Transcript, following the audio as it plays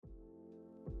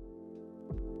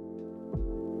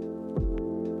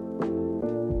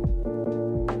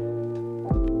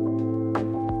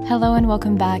Hello and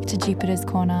welcome back to Jupiter's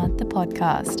Corner, the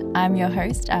podcast. I'm your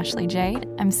host, Ashley Jade.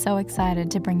 I'm so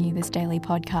excited to bring you this daily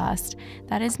podcast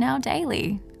that is now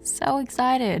daily. So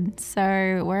excited.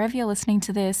 So wherever you're listening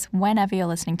to this, whenever you're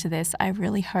listening to this, I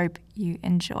really hope you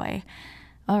enjoy.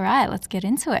 All right, let's get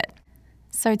into it.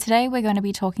 So today we're going to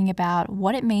be talking about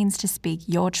what it means to speak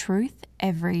your truth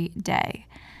every day.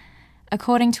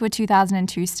 According to a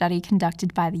 2002 study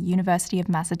conducted by the University of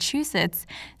Massachusetts,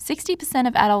 60%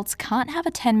 of adults can't have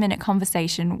a 10-minute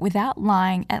conversation without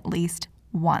lying at least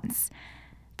once.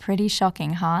 Pretty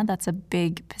shocking, huh? That's a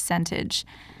big percentage.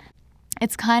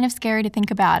 It's kind of scary to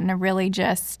think about, and it really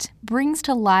just brings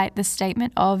to light the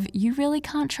statement of you really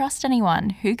can't trust anyone.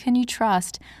 Who can you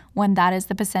trust when that is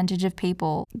the percentage of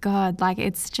people? God,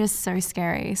 it's just so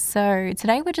scary. So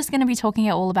today we're just going to be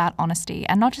talking all about honesty,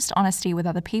 and not just honesty with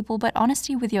other people, but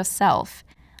honesty with yourself.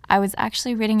 I was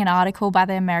actually reading an article by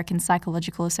the American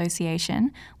Psychological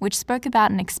Association, which spoke about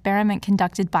an experiment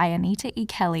conducted by Anita E.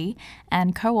 Kelly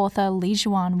and co-author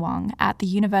Lijuan Wang at the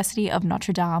University of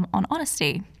Notre Dame on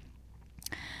honesty.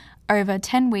 Over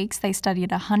 10 weeks, they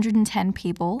studied 110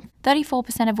 people,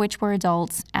 34% of which were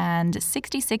adults and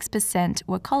 66%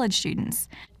 were college students.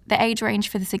 The age range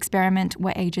for this experiment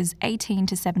were ages 18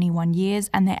 to 71 years,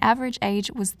 and their average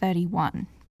age was 31.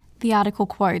 The article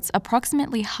quotes,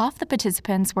 approximately half the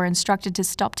participants were instructed to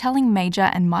stop telling major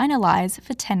and minor lies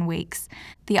for 10 weeks.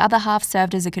 The other half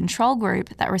served as a control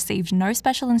group that received no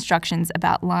special instructions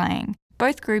about lying.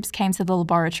 Both groups came to the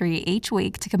laboratory each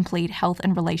week to complete health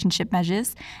and relationship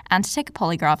measures and to take a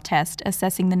polygraph test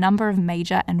assessing the number of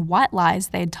major and white lies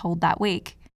they had told that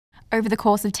week. Over the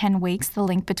course of 10 weeks, the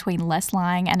link between less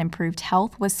lying and improved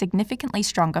health was significantly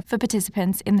stronger for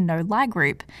participants in the no-lie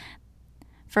group.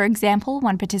 For example,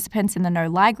 when participants in the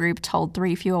no-lie group told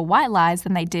 3 fewer white lies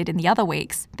than they did in the other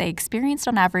weeks, they experienced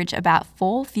on average about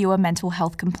 4 fewer mental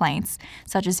health complaints,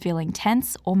 such as feeling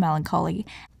tense or melancholy,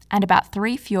 and about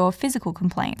 3 fewer physical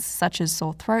complaints, such as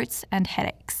sore throats and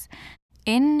headaches.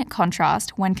 In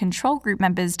contrast, when control group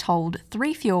members told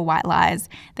 3 fewer white lies,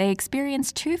 they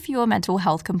experienced 2 fewer mental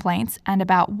health complaints and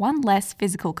about 1 less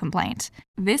physical complaint.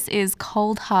 This is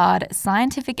cold, hard,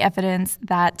 scientific evidence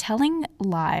that telling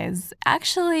lies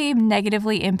actually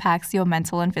negatively impacts your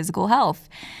mental and physical health.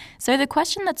 So the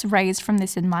question that's raised from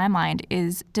this in my mind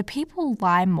is, do people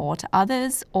lie more to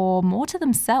others or more to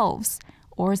themselves?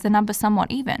 Or is the number somewhat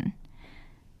even?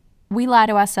 We lie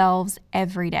to ourselves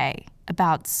every day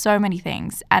about so many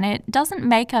things, and it doesn't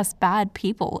make us bad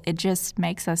people, it just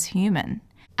makes us human.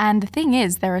 And the thing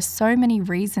is, there are so many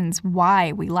reasons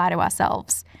why we lie to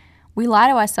ourselves. We lie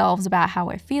to ourselves about how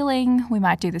we're feeling. We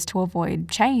might do this to avoid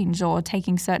change or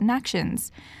taking certain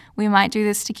actions. We might do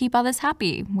this to keep others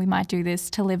happy. We might do this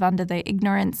to live under the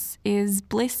ignorance is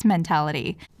bliss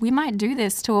mentality. We might do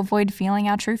this to avoid feeling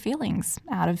our true feelings,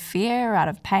 out of fear, out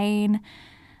of pain.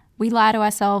 We lie to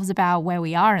ourselves about where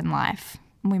we are in life.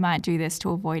 We might do this to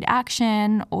avoid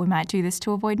action, or we might do this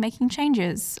to avoid making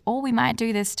changes, or we might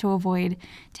do this to avoid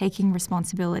taking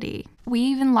responsibility. We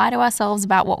even lie to ourselves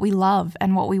about what we love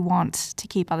and what we want, to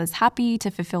keep others happy,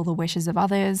 to fulfill the wishes of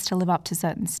others, to live up to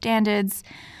certain standards.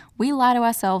 We lie to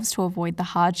ourselves to avoid the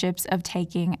hardships of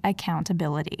taking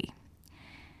accountability,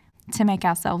 to make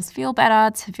ourselves feel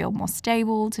better, to feel more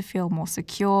stable, to feel more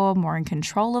secure, more in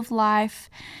control of life.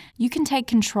 You can take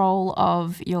control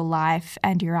of your life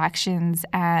and your actions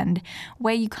and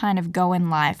where you kind of go in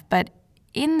life, but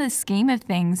in the scheme of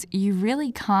things, you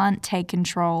really can't take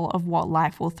control of what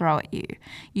life will throw at you.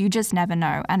 You just never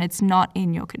know, and it's not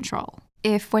in your control.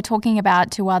 If we're talking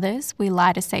about to others, we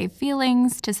lie to save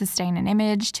feelings, to sustain an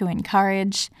image, to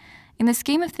encourage. In the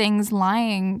scheme of things,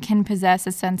 lying can possess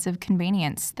a sense of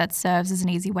convenience that serves as an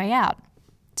easy way out.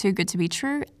 Too good to be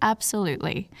true?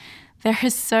 Absolutely. There are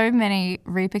so many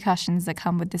repercussions that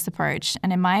come with this approach,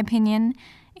 and in my opinion,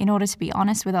 in order to be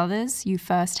honest with others, you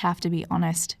first have to be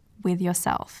honest with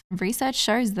yourself. Research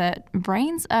shows that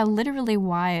brains are literally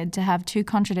wired to have 2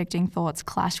 contradicting thoughts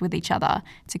clash with each other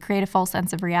to create a false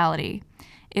sense of reality.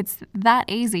 It's that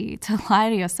easy to lie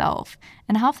to yourself,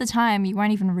 and half the time you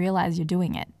won't even realize you're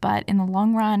doing it, but in the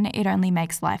long run, it only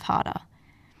makes life harder.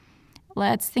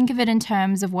 Let's think of it in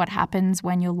terms of what happens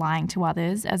when you're lying to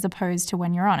others as opposed to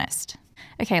when you're honest.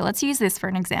 Okay, let's use this for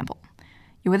an example.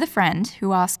 You're with a friend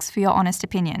who asks for your honest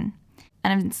opinion,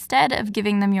 and instead of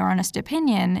giving them your honest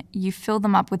opinion, you fill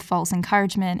them up with false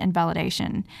encouragement and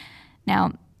validation.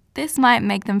 Now, this might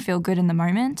make them feel good in the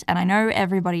moment, and I know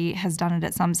everybody has done it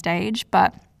at some stage,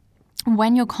 but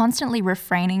when you're constantly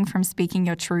refraining from speaking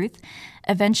your truth,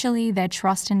 eventually their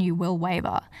trust in you will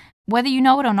waver. Whether you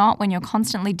know it or not, when you're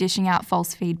constantly dishing out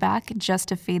false feedback just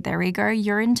to feed their ego,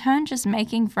 you're in turn just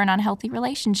making for an unhealthy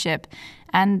relationship,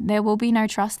 and there will be no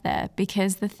trust there,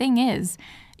 because the thing is,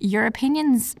 your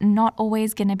opinion's not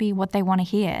always going to be what they want to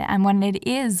hear, and when it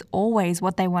is always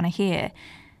what they want to hear,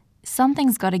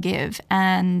 something's got to give,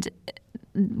 and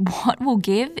what will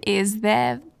give is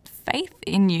their faith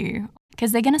in you,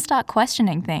 because they're going to start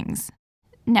questioning things.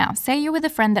 Now, say you're with a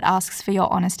friend that asks for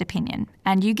your honest opinion,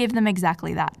 and you give them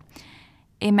exactly that.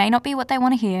 It may not be what they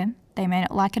want to hear, they may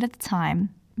not like it at the time,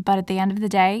 but at the end of the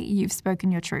day, you've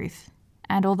spoken your truth.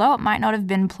 And although it might not have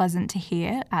been pleasant to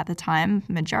hear at the time,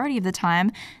 majority of the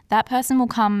time, that person will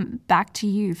come back to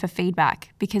you for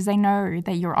feedback because they know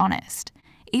that you're honest.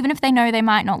 Even if they know they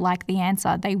might not like the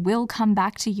answer, they will come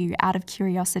back to you out of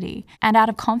curiosity and out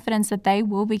of confidence that they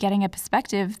will be getting a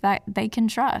perspective that they can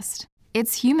trust.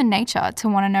 It's human nature to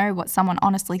want to know what someone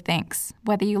honestly thinks.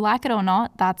 Whether you like it or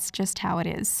not, that's just how it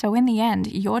is. So in the end,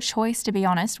 your choice to be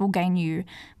honest will gain you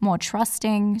more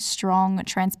trusting, strong,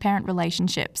 transparent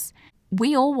relationships.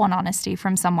 We all want honesty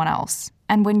from someone else.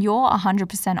 And when you're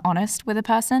 100% honest with a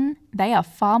person, they are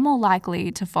far more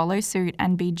likely to follow suit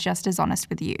and be just as honest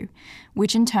with you,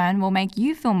 which in turn will make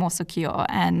you feel more secure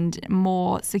in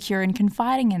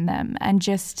confiding in them, and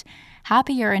just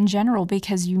happier in general,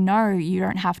 because you know you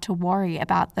don't have to worry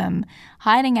about them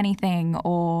hiding anything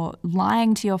or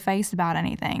lying to your face about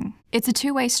anything. It's a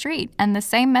two-way street, and the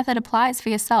same method applies for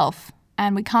yourself.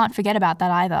 And we can't forget about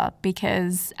that either,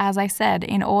 because as I said,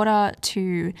 in order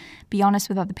to be honest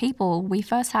with other people, we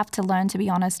first have to learn to be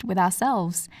honest with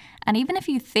ourselves. And even if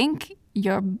you think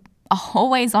you're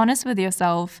always honest with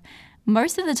yourself,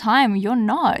 most of the time you're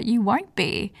not, you won't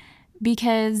be.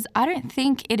 Because I don't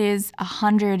think it is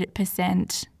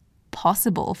 100%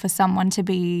 possible for someone to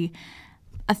be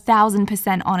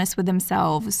 1,000% honest with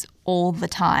themselves all the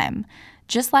time.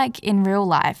 Just like in real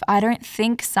life, I don't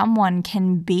think someone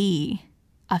can be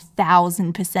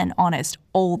 1,000% honest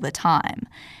all the time.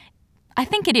 I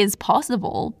think it is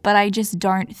possible, but I just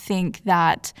don't think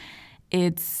that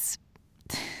I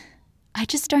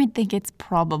just don't think it's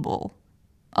probable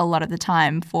a lot of the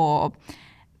time for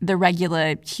the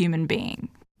regular human being.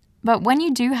 But when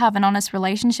you do have an honest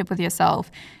relationship with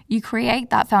yourself, you create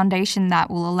that foundation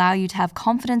that will allow you to have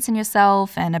confidence in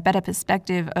yourself and a better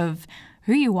perspective of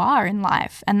who you are in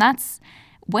life. And that's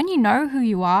when you know who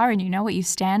you are and you know what you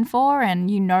stand for and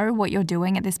you know what you're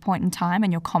doing at this point in time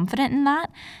and you're confident in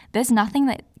that, there's nothing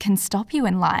that can stop you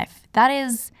in life. That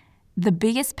is the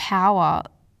biggest power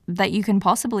that you can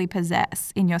possibly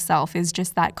possess in yourself, is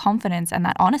just that confidence and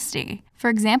that honesty. For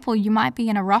example, you might be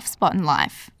in a rough spot in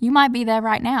life. You might be there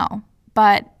right now,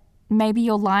 but maybe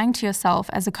you're lying to yourself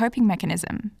as a coping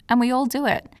mechanism, and we all do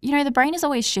it. You know, the brain is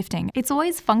always shifting. It's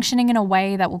always functioning in a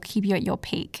way that will keep you at your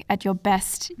peak, at your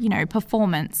best,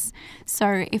 performance.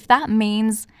 So if that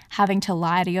means having to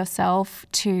lie to yourself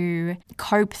to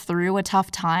cope through a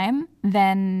tough time,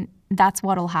 then that's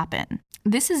what'll happen.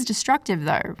 This is destructive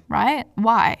though, right?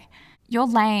 Why? You're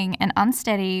laying an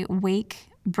unsteady, weak,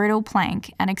 brittle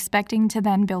plank and expecting to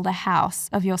then build a house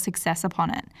of your success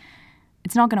upon it.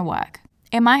 It's not going to work.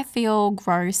 It might feel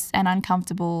gross and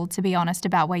uncomfortable to be honest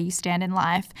about where you stand in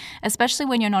life, especially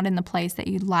when you're not in the place that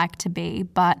you'd like to be.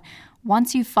 But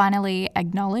once you've finally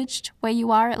acknowledged where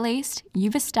you are, at least,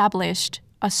 you've established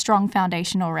a strong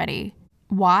foundation already.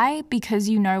 Why? Because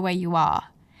you know where you are.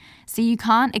 So you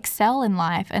can't excel in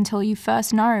life until you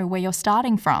first know where you're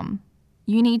starting from.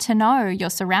 You need to know your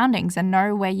surroundings and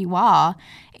know where you are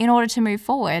in order to move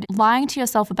forward. Lying to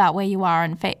yourself about where you are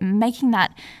and making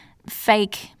that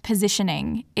fake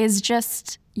positioning is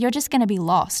you're just going to be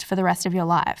lost for the rest of your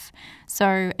life.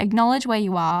 So acknowledge where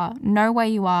you are, know where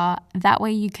you are. That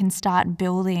way you can start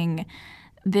building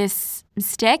this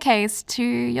staircase to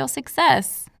your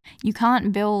success. You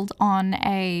can't build on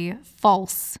a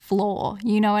false floor.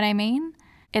 You know what I mean?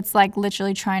 It's like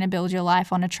literally trying to build your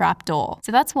life on a trap door.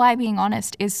 So that's why being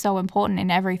honest is so important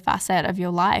in every facet of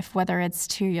your life, whether it's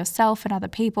to yourself and other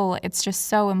people. It's just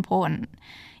so important.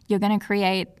 You're going to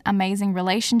create amazing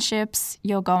relationships.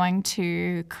 You're going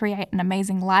to create an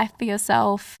amazing life for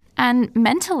yourself. And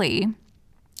mentally,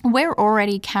 we're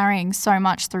already carrying so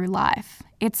much through life.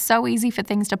 It's so easy for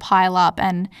things to pile up,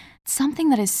 and something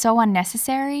that is so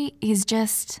unnecessary is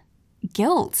just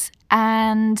guilt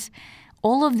and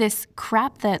all of this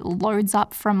crap that loads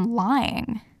up from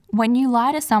lying. When you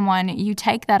lie to someone, you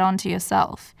take that onto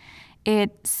yourself.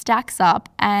 It stacks up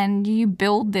and you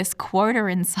build this quota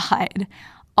inside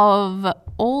of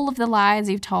all of the lies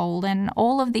you've told and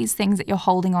all of these things that you're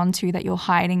holding on to, that you're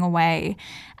hiding away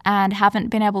and haven't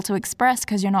been able to express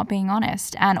because you're not being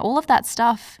honest. And all of that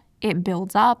stuff it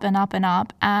builds up and up and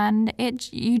up, and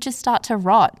you just start to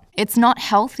rot. It's not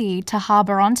healthy to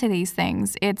harbor onto these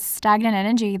things. It's stagnant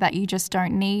energy that you just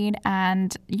don't need,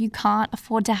 and you can't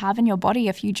afford to have in your body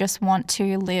if you just want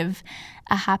to live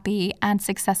a happy and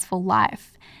successful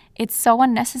life. It's so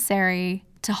unnecessary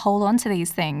to hold on to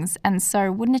these things. And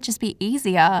so wouldn't it just be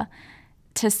easier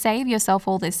to save yourself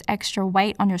all this extra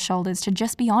weight on your shoulders to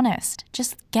just be honest?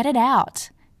 Just get it out.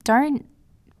 Don't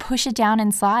push it down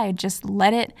inside. Just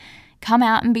let it come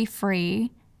out and be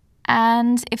free.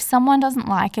 And if someone doesn't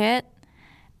like it,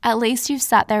 at least you've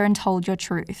sat there and told your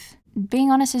truth.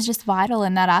 Being honest is just vital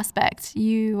in that aspect.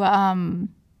 You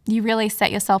really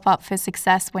set yourself up for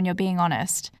success when you're being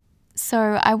honest.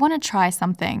 So I want to try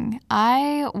something.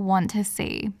 I want to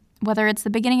see whether it's the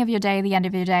beginning of your day, the end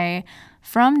of your day.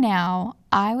 From now,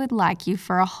 I would like you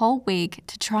for a whole week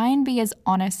to try and be as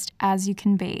honest as you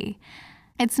can be.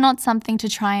 It's not something to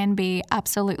try and be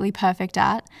absolutely perfect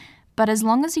at, but as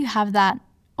long as you have that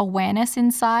awareness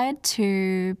inside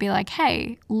to be like,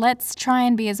 hey, let's try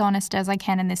and be as honest as I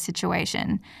can in this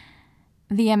situation,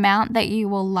 the amount that you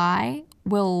will lie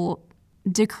will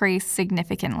decrease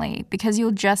significantly because you'll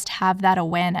just have that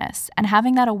awareness. And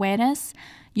having that awareness,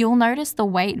 you'll notice the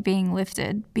weight being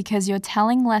lifted because you're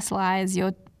telling less lies,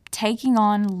 you're taking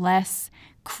on less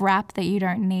crap that you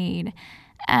don't need.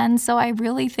 And so I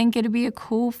really think it'd be a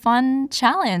cool, fun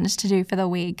challenge to do for the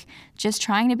week, just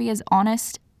trying to be as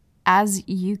honest as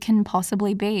you can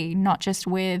possibly be, not just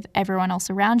with everyone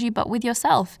else around you, but with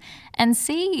yourself, and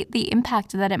see the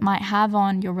impact that it might have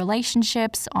on your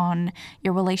relationships, on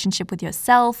your relationship with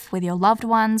yourself, with your loved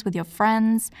ones, with your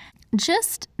friends.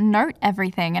 Just note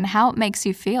everything and how it makes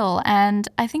you feel, and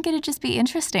I think it'd just be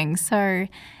interesting. So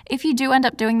if you do end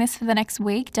up doing this for the next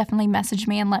week, definitely message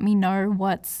me and let me know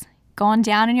what's gone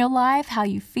down in your life, how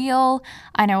you feel.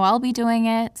 I know I'll be doing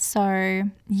it. So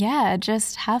yeah,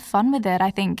 just have fun with it.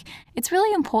 I think it's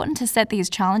really important to set these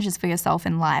challenges for yourself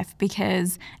in life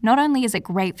because not only is it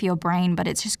great for your brain, but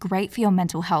it's just great for your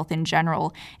mental health in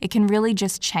general. It can really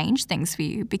just change things for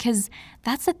you because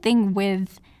that's the thing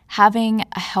with having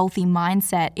a healthy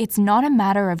mindset. It's not a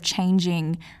matter of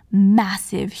changing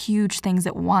massive, huge things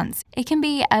at once. It can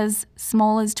be as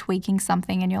small as tweaking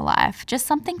something in your life, just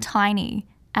something tiny.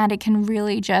 And it can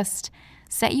really just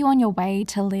set you on your way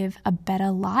to live a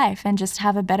better life and just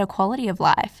have a better quality of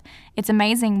life. It's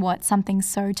amazing what something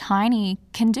so tiny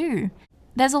can do.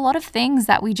 There's a lot of things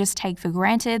that we just take for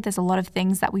granted. There's a lot of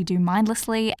things that we do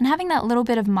mindlessly. And having that little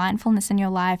bit of mindfulness in your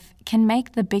life can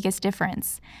make the biggest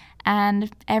difference.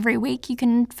 And every week you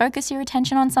can focus your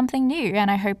attention on something new. And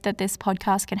I hope that this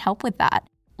podcast can help with that.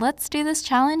 Let's do this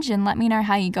challenge and let me know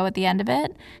how you go at the end of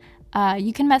it.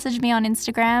 You can message me on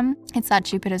Instagram. It's at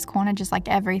Jupiter's Corner, just like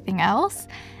everything else.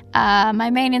 My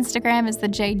main Instagram is the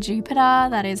Jade Jupiter.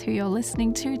 That is who you're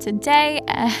listening to today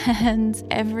and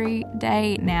every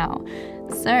day now.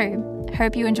 So,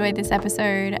 hope you enjoyed this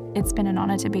episode. It's been an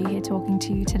honor to be here talking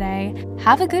to you today.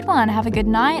 Have a good one. Have a good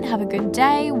night. Have a good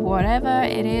day, whatever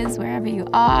it is, wherever you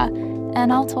are.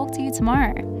 And I'll talk to you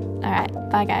tomorrow. All right.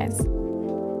 Bye, guys.